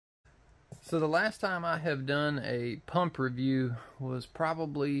So the last time I have done a pump review was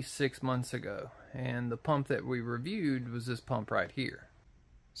probably 6 months ago, and the pump that we reviewed was this pump right here.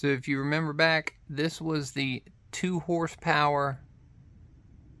 So if you remember back, this was the 2 horsepower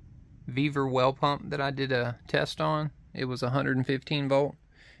Beaver well pump that I did a test on. It was 115 volt,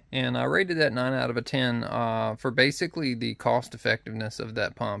 and I rated that 9 out of 10 for basically the cost effectiveness of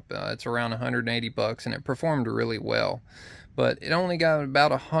that pump. It's around 180 bucks, and it performed really well. But it only got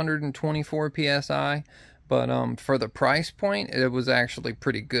about 124 psi, but for the price point, it was actually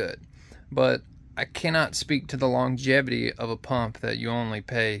pretty good. But I cannot speak to the longevity of a pump that you only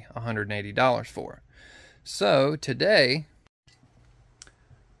pay $180 for. So today,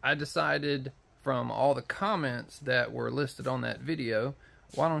 I decided from all the comments that were listed on that video,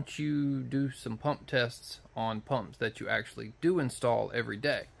 why don't you do some pump tests on pumps that you actually do install every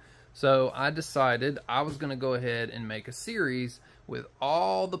day? So I decided I was going to go ahead and make a series with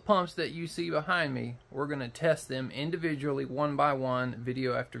all the pumps that you see behind me. We're going to test them individually, one by one,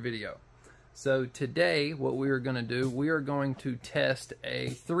 video after video. So today what we are going to do, we are going to test a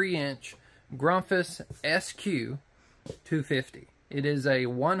 3-inch Grundfos SQ-250. It is a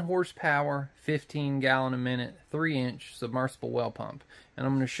 1 horsepower, 15 gallon a minute, 3-inch submersible well pump. And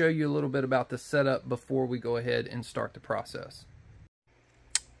I'm going to show you a little bit about the setup before we go ahead and start the process.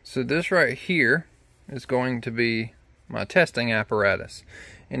 So this right here is going to be my testing apparatus.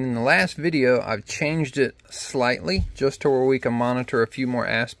 And in the last video, I've changed it slightly just to where we can monitor a few more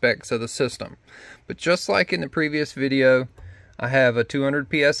aspects of the system. But just like in the previous video, I have a 200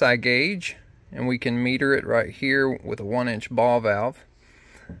 psi gauge, and we can meter it right here with a 1-inch ball valve.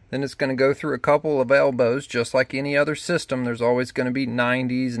 Then it's going to go through a couple of elbows. Just like any other system, there's always going to be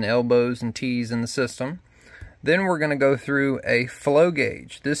 90s and elbows and T's in the system. Then we're going to go through a flow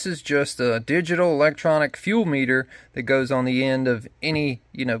gauge. This is just a digital electronic fuel meter that goes on the end of any,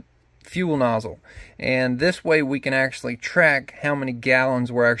 fuel nozzle. And this way we can actually track how many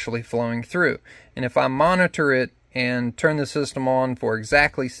gallons we're actually flowing through. And if I monitor it and turn the system on for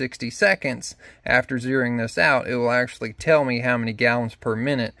exactly 60 seconds after zeroing this out, it will actually tell me how many gallons per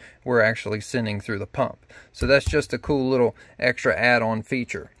minute we're actually sending through the pump. So that's just a cool little extra add-on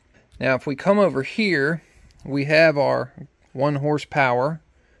feature. Now if we come over here, we have our 1 horsepower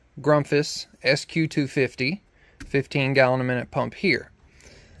Grundfos SQ-250 15 gallon a minute pump here.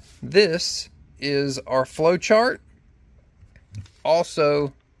 This is our flow chart,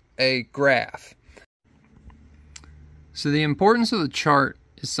 also a graph. So the importance of the chart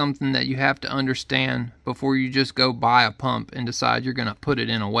is something that you have to understand before you just go buy a pump and decide you're going to put it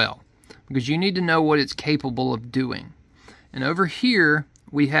in a well, because you need to know what it's capable of doing. And over here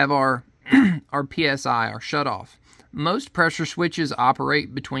we have our our PSI, our shutoff. Most pressure switches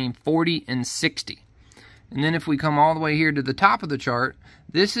operate between 40 and 60. And then if we come all the way here to the top of the chart,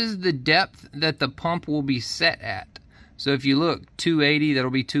 this is the depth that the pump will be set at. So if you look, 280,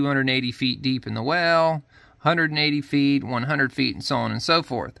 that'll be 280 feet deep in the well, 180 feet, 100 feet, and so on and so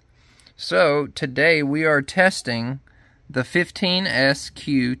forth. So today we are testing the 15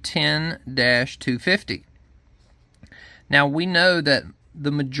 SQ-250. Now we know that the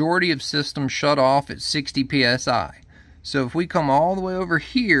majority of systems shut off at 60 psi. So if we come all the way over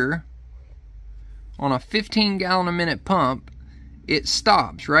here on a 15 gallon a minute pump, it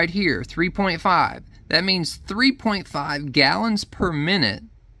stops right here, 3.5. That means 3.5 gallons per minute.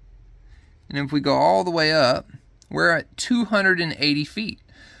 And if we go all the way up, we're at 280 feet.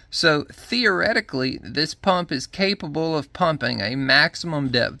 So theoretically, this pump is capable of pumping a maximum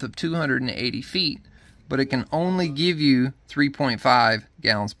depth of 280 feet. But it can only give you 3.5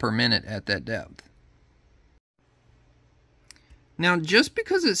 gallons per minute at that depth. Now, just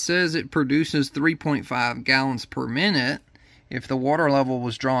because it says it produces 3.5 gallons per minute, if the water level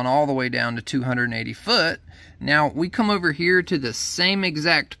was drawn all the way down to 280 foot, now we come over here to the same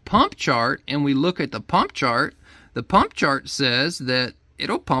exact pump chart and we look at the pump chart says that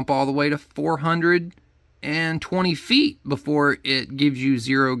it'll pump all the way to 420 feet before it gives you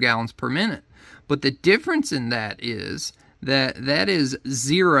 0 gallons per minute. But the difference in that is that is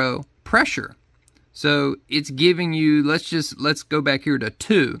 0 pressure. So it's giving you, let's go back here to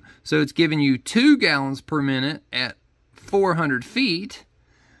 2. So it's giving you 2 gallons per minute at 400 feet.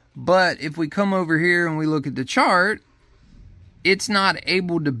 But if we come over here and we look at the chart, it's not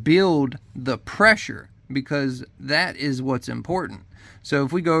able to build the pressure, because that is what's important. So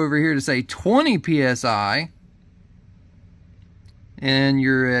if we go over here to say 20 psi, and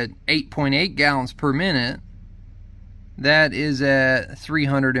you're at 8.8 gallons per minute, that is at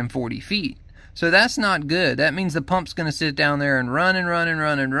 340 feet. So that's not good. That means the pump's going to sit down there and run and run and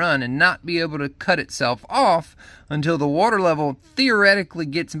run and run and not be able to cut itself off until the water level theoretically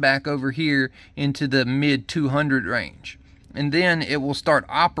gets back over here into the mid 200 range. And then it will start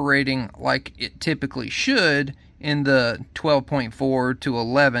operating like it typically should in the 12.4 to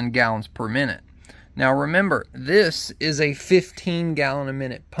 11 gallons per minute. Now remember, this is a 15 gallon a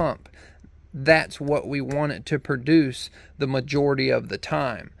minute pump. That's what we want it to produce the majority of the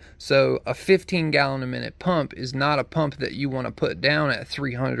time. So a 15 gallon a minute pump is not a pump that you want to put down at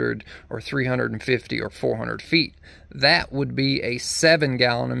 300 or 350 or 400 feet. That would be a 7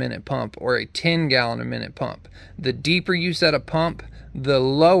 gallon a minute pump or a 10 gallon a minute pump. The deeper you set a pump, the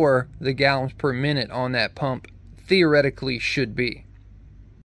lower the gallons per minute on that pump theoretically should be.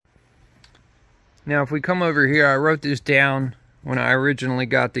 Now if we come over here, I wrote this down when I originally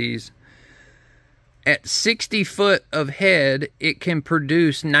got these. At 60 foot of head, it can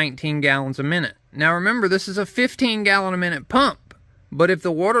produce 19 gallons a minute. Now remember, this is a 15 gallon a minute pump, but if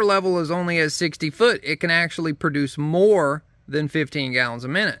the water level is only at 60 foot, it can actually produce more than 15 gallons a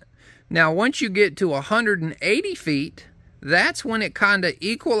minute. Now once you get to 180 feet, that's when it kind of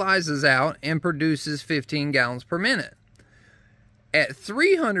equalizes out and produces 15 gallons per minute. At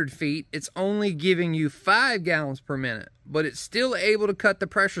 300 feet, it's only giving you 5 gallons per minute, but it's still able to cut the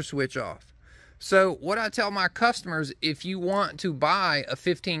pressure switch off. So what I tell my customers, if you want to buy a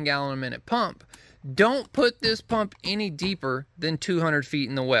 15 gallon a minute pump, don't put this pump any deeper than 200 feet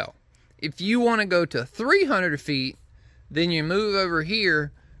in the well. If you want to go to 300 feet, then you move over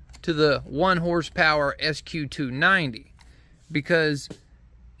here to the 1 horsepower SQ-250, because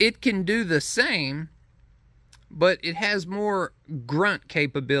it can do the same, but it has more grunt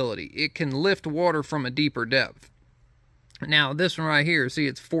capability. It can lift water from a deeper depth. Now this one right here, see,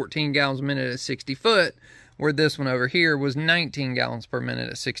 it's 14 gallons a minute at 60 foot, where this one over here was 19 gallons per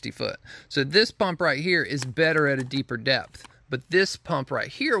minute at 60 foot. So this pump right here is better at a deeper depth, but this pump right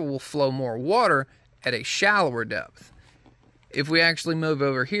here will flow more water at a shallower depth. If we actually move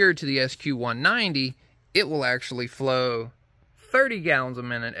over here to the SQ-190, it will actually flow 30 gallons a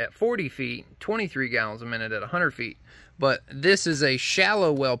minute at 40 feet, 23 gallons a minute at 100 feet. But this is a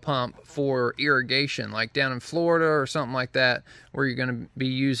shallow well pump for irrigation, like down in Florida or something like that, where you're going to be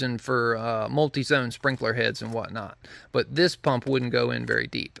using for multi-zone sprinkler heads and whatnot. But this pump wouldn't go in very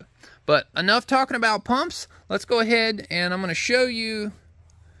deep. But enough talking about pumps. Let's go ahead and I'm going to show you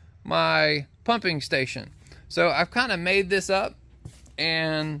my pumping station. So I've kind of made this up,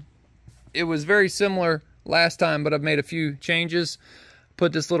 and it was very similar last time, but I've made a few changes.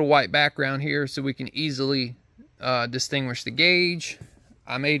 Put this little white background here so we can easily distinguish the gauge.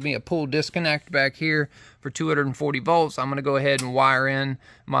 I made me a pull disconnect back here for 240 volts. I'm going to go ahead and wire in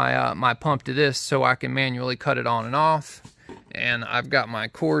my my pump to this so I can manually cut it on and off. And I've got my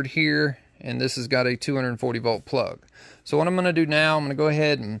cord here, and this has got a 240 volt plug. So what I'm going to do now, I'm going to go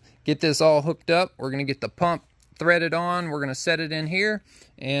ahead and get this all hooked up. We're going to get the pump threaded on. We're going to set it in here,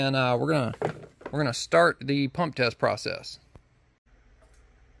 and we're going to start the pump test process.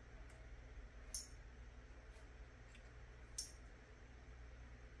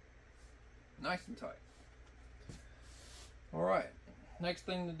 Nice and tight. All right, next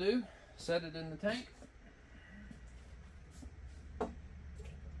thing to do, set it in the tank.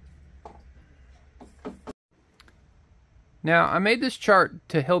 Now, I made this chart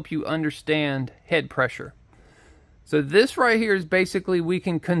to help you understand head pressure. So this right here is basically, we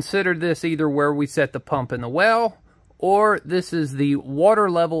can consider this either where we set the pump in the well, or this is the water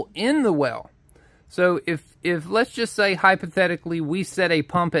level in the well. So if let's just say hypothetically we set a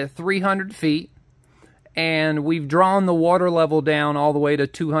pump at 300 feet and we've drawn the water level down all the way to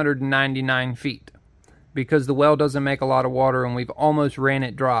 299 feet because the well doesn't make a lot of water and we've almost ran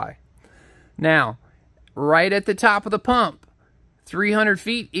it dry. Now, right at the top of the pump, 300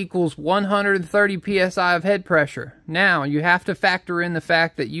 feet equals 130 psi of head pressure. Now, you have to factor in the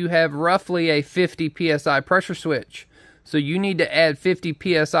fact that you have roughly a 50 psi pressure switch. So you need to add 50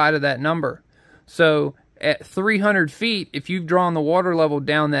 psi to that number. So at 300 feet, if you've drawn the water level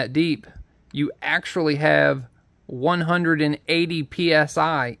down that deep, you actually have 180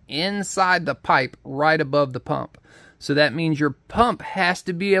 psi inside the pipe right above the pump. So that means your pump has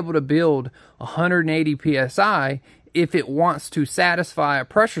to be able to build 180 psi if it wants to satisfy a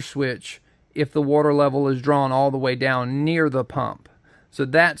pressure switch if the water level is drawn all the way down near the pump. So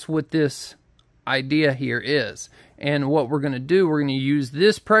that's what this idea here is. And what we're going to do, we're going to use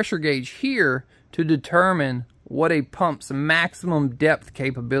this pressure gauge here to determine what a pump's maximum depth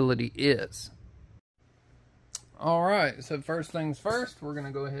capability is. All right, so first things first, we're going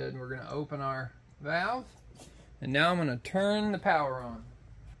to go ahead and we're going to open our valve. And now I'm going to turn the power on.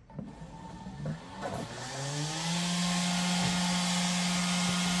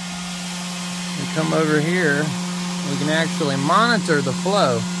 We come over here, we can actually monitor the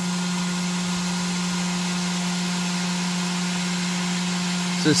flow.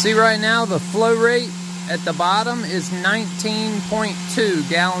 So see right now the flow rate at the bottom is 19.2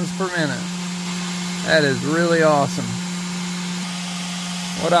 gallons per minute. That is really awesome.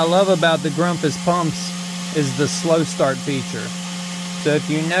 What I love about the Grundfos pumps is the slow start feature. So if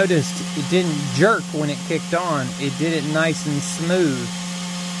you noticed, it didn't jerk when it kicked on. It did it nice and smooth.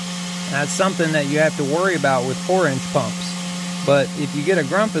 That's something that you have to worry about with 4-inch pumps. But if you get a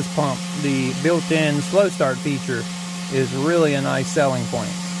Grundfos pump, the built-in slow start feature is really a nice selling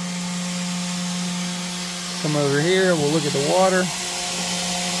point. Come over here, we'll look at the water.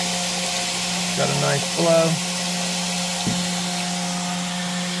 Got a nice flow.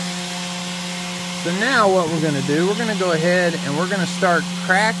 So now what we're going to do, we're going to go ahead and we're going to start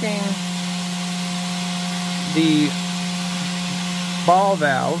cracking the ball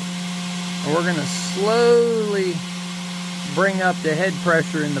valve. And we're going to slowly bring up the head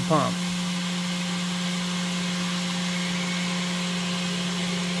pressure in the pump.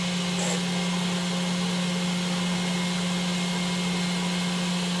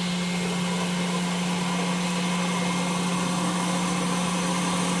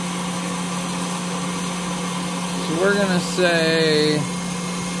 We're gonna say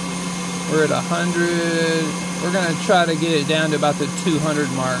we're at 100. We're gonna try to get it down to about the 200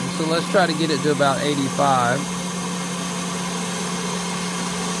 mark. So let's try to get it to about 85.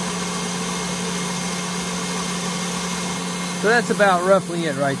 So that's about roughly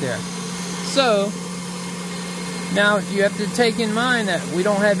it right there. So now you have to take in mind that we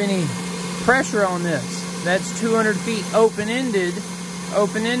don't have any pressure on this. That's 200 feet open-ended.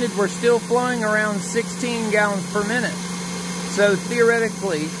 Open-ended, we're still flowing around 16 gallons per minute. So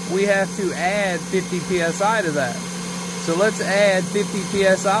theoretically, we have to add 50 psi to that. So let's add 50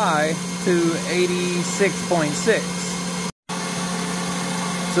 psi to 86.6.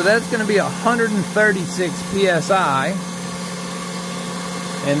 So that's going to be 136 psi.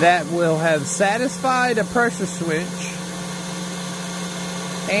 And that will have satisfied a pressure switch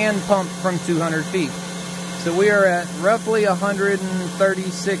and pumped from 200 feet. So we are at roughly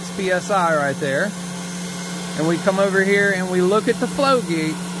 136 psi right there. And we come over here and we look at the flow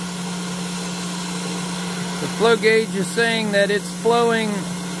gauge. The flow gauge is saying that it's flowing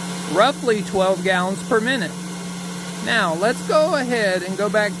roughly 12 gallons per minute. Now, let's go ahead and go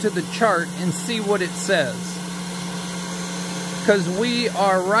back to the chart and see what it says. Because we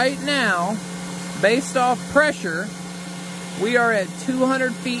are right now, based off pressure, we are at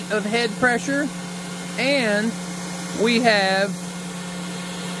 200 feet of head pressure. And we have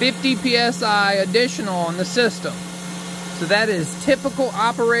 50 psi additional on the system. So that is typical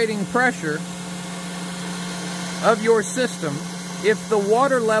operating pressure of your system if the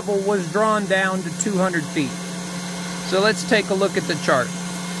water level was drawn down to 200 feet. So let's take a look at the chart.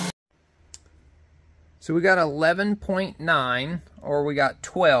 So we got 11.9, or we got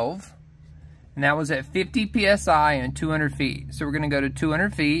 12, and that was at 50 psi and 200 feet. So we're going to go to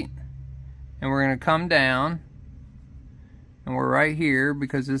 200 feet. And we're going to come down, and we're right here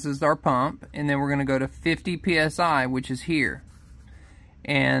because this is our pump, and then we're going to go to 50 psi, which is here.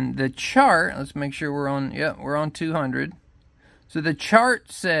 And the chart, let's make sure we're on, yep, we're on 200. So the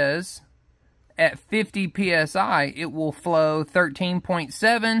chart says at 50 psi, it will flow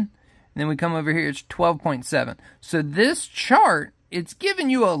 13.7, and then we come over here, it's 12.7. So this chart, it's giving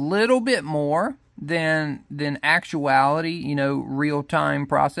you a little bit more than actuality, you know, real-time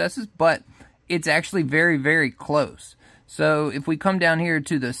processes, but it's actually very, very close. So if we come down here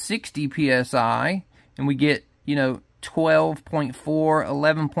to the 60 psi and we get, you know, 12.4,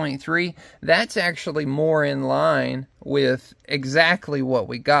 11.3, that's actually more in line with exactly what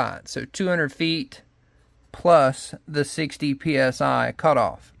we got. So 200 feet plus the 60 psi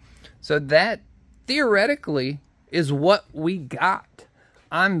cutoff. So that theoretically is what we got.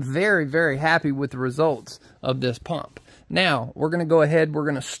 I'm very, very happy with the results of this pump. Now, we're going to go ahead, we're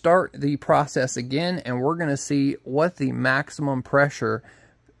going to start the process again, and we're going to see what the maximum pressure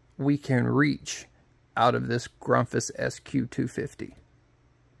we can reach out of this Grundfos SQ-250.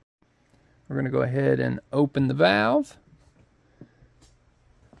 We're going to go ahead and open the valve.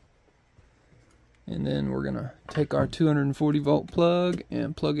 And then we're going to take our 240 volt plug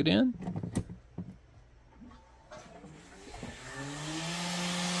and plug it in.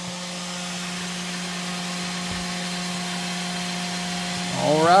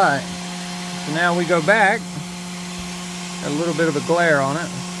 All right, so now we go back, got a little bit of a glare on it.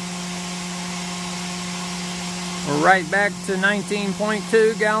 We're right back to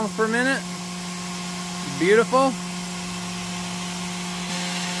 19.2 gallons per minute. Beautiful.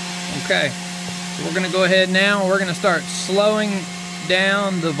 Okay, so we're going to go ahead now. We're going to start slowing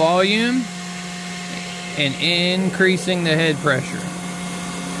down the volume and increasing the head pressure.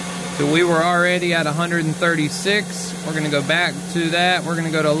 So we were already at 136. We're going to go back to that. We're going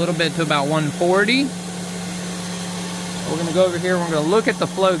to go to a little bit to about 140. We're going to go over here. We're going to look at the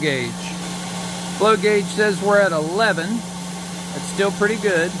flow gauge. Flow gauge says we're at 11. That's still pretty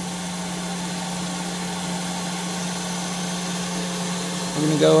good. We're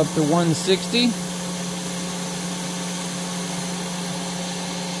going to go up to 160.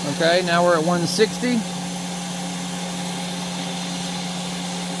 Okay, now we're at 160.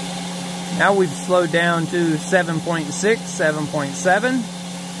 Now we've slowed down to 7.6, 7.7.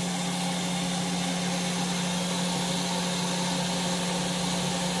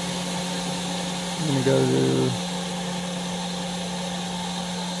 I'm going to go to...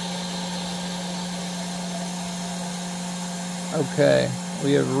 Okay,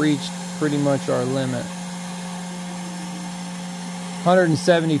 we have reached pretty much our limit.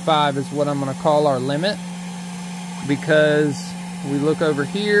 175 is what I'm going to call our limit, because we look over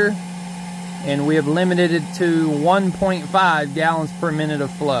here and we have limited it to 1.5 gallons per minute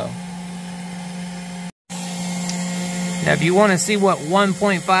of flow. Now if you want to see what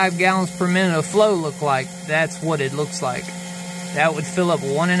 1.5 gallons per minute of flow look like, that's what it looks like. That would fill up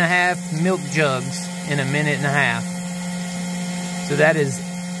 1.5 milk jugs in a minute and a half. So that is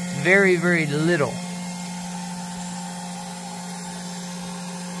very, very little.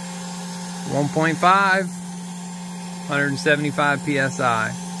 1.5, 175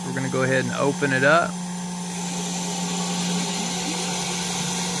 PSI. We're going to go ahead and open it up.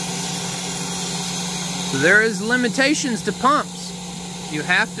 So there is limitations to pumps. You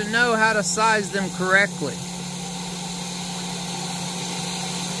have to know how to size them correctly.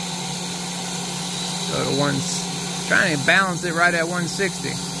 Go to trying to balance it right at 160.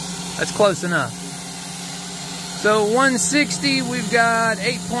 That's close enough. So 160, we've got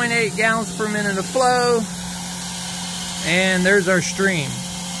 8.8 gallons per minute of flow. And there's our stream.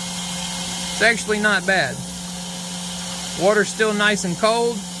 It's actually not bad. Water's still nice and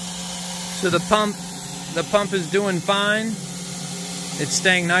cold. So the pump is doing fine. It's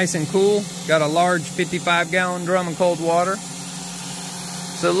staying nice and cool. Got a large 55-gallon drum of cold water.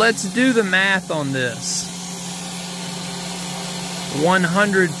 So let's do the math on this.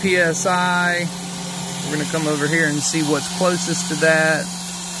 100 PSI. We're going to come over here and see what's closest to that,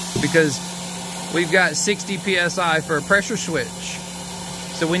 because we've got 60 PSI for a pressure switch.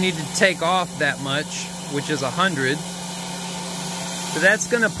 So we need to take off that much, which is 100. So that's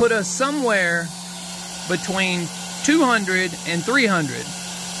going to put us somewhere between 200 and 300.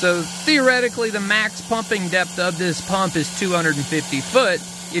 So theoretically, the max pumping depth of this pump is 250 foot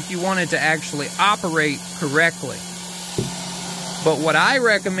if you want it to actually operate correctly. But what I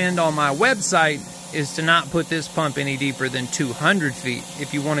recommend on my website is to not put this pump any deeper than 200 feet.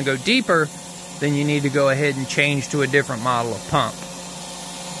 If you want to go deeper, then you need to go ahead and change to a different model of pump.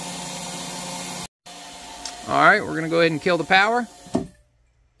 Alright, we're going to go ahead and kill the power.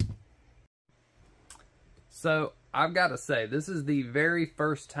 So, I've got to say, this is the very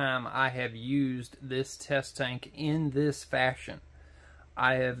first time I have used this test tank in this fashion.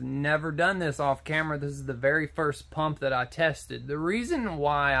 I have never done this off camera. This is the very first pump that I tested. The reason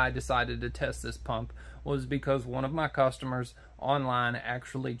why I decided to test this pump was because one of my customers online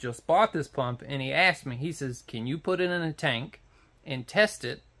actually just bought this pump, and he asked me, he says, can you put it in a tank and test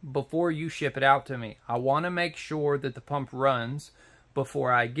it before you ship it out to me? I want to make sure that the pump runs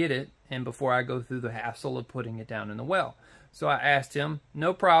before I get it and before I go through the hassle of putting it down in the well. So I asked him,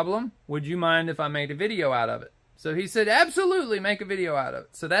 no problem, would you mind if I made a video out of it? So he said, absolutely, make a video out of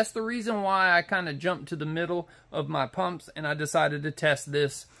it. So that's the reason why I kind of jumped to the middle of my pumps, and I decided to test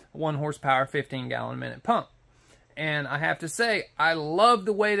this 1 horsepower, 15-gallon minute pump. And I have to say, I love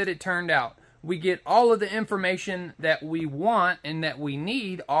the way that it turned out. We get all of the information that we want and that we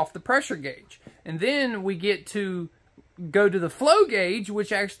need off the pressure gauge. And then we get to go to the flow gauge,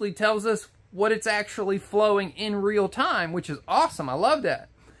 which actually tells us what it's actually flowing in real time, which is awesome. I love that.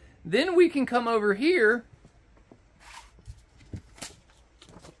 Then we can come over here.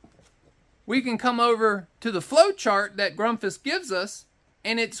 We can come over to the flow chart that Grundfos gives us,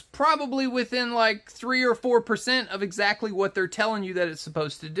 and it's probably within like 3 or 4% of exactly what they're telling you that it's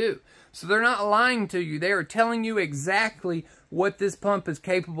supposed to do. So they're not lying to you. They are telling you exactly what this pump is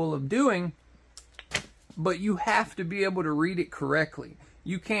capable of doing, but you have to be able to read it correctly.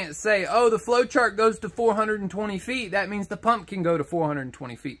 You can't say, oh, the flow chart goes to 420 feet. That means the pump can go to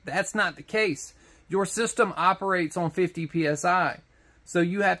 420 feet. That's not the case. Your system operates on 50 PSI. So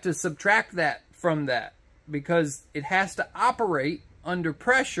you have to subtract that from that. because it has to operate under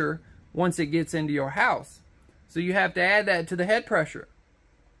pressure once it gets into your house. So you have to add that to the head pressure.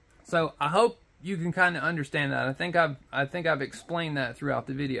 So I hope you can kind of understand that. I think I've explained that throughout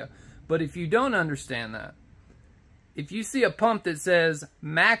the video. But if you don't understand that, if you see a pump that says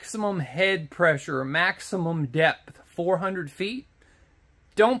maximum head pressure, maximum depth, 400 feet,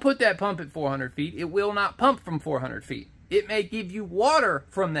 don't put that pump at 400 feet. It will not pump from 400 feet. It may give you water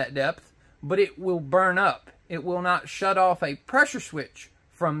from that depth, but it will burn up. It will not shut off a pressure switch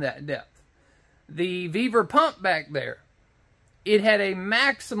from that depth. The Weaver pump back there, it had a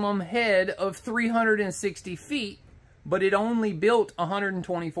maximum head of 360 feet, but it only built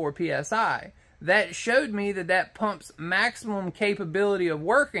 124 PSI. That showed me that that pump's maximum capability of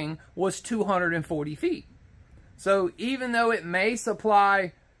working was 240 feet. So even though it may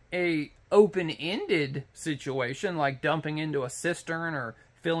supply a open-ended situation, like dumping into a cistern or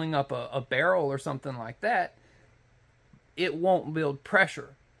filling up a barrel or something like that, it won't build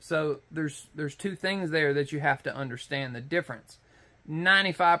pressure. So there's two things there that you have to understand the difference.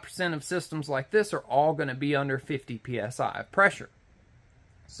 95% of systems like this are all going to be under 50 PSI of pressure.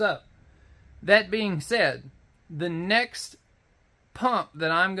 So that being said, the next pump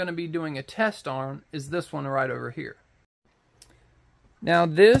that I'm going to be doing a test on is this one right over here. Now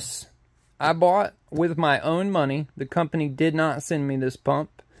this I bought with my own money. The company did not send me this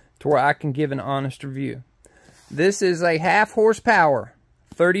pump to where I can give an honest review. This is a 1/2 horsepower,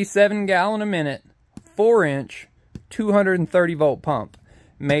 37 gallon a minute, 4-inch, 230 volt pump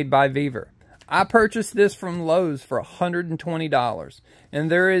made by Weaver. I purchased this from Lowe's for $120,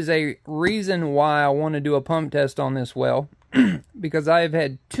 and there is a reason why I want to do a pump test on this well, because I have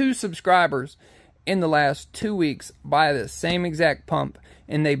had 2 subscribers in the last 2 weeks buy the same exact pump,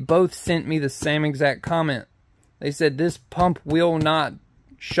 and they both sent me the same exact comment. They said this pump will not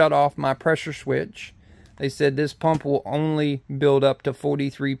shut off my pressure switch. They said this pump will only build up to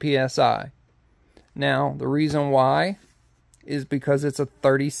 43 PSI. Now, the reason why is because it's a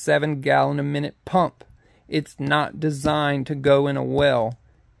 37 gallon a minute pump. It's not designed to go in a well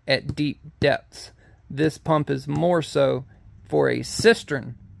at deep depths. This pump is more so for a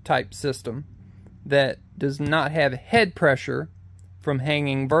cistern type system that does not have head pressure from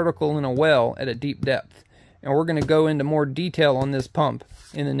hanging vertical in a well at a deep depth. And we're going to go into more detail on this pump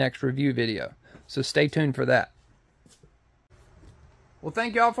in the next review video. So stay tuned for that. Well,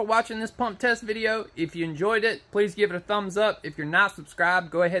 thank you all for watching this pump test video. If you enjoyed it, please give it a thumbs up. If you're not subscribed,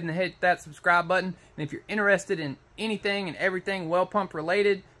 go ahead and hit that subscribe button. And if you're interested in anything and everything well pump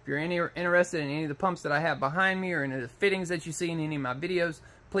related, if you're interested in any of the pumps that I have behind me or any of the fittings that you see in any of my videos,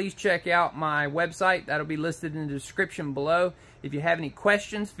 please check out my website. That'll be listed in the description below. If you have any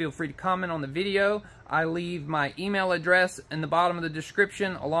questions, feel free to comment on the video. I leave my email address in the bottom of the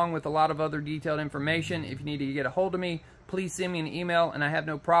description, along with a lot of other detailed information. If you need to get a hold of me, please send me an email, and I have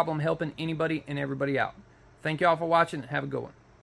no problem helping anybody and everybody out. Thank you all for watching, and have a good one.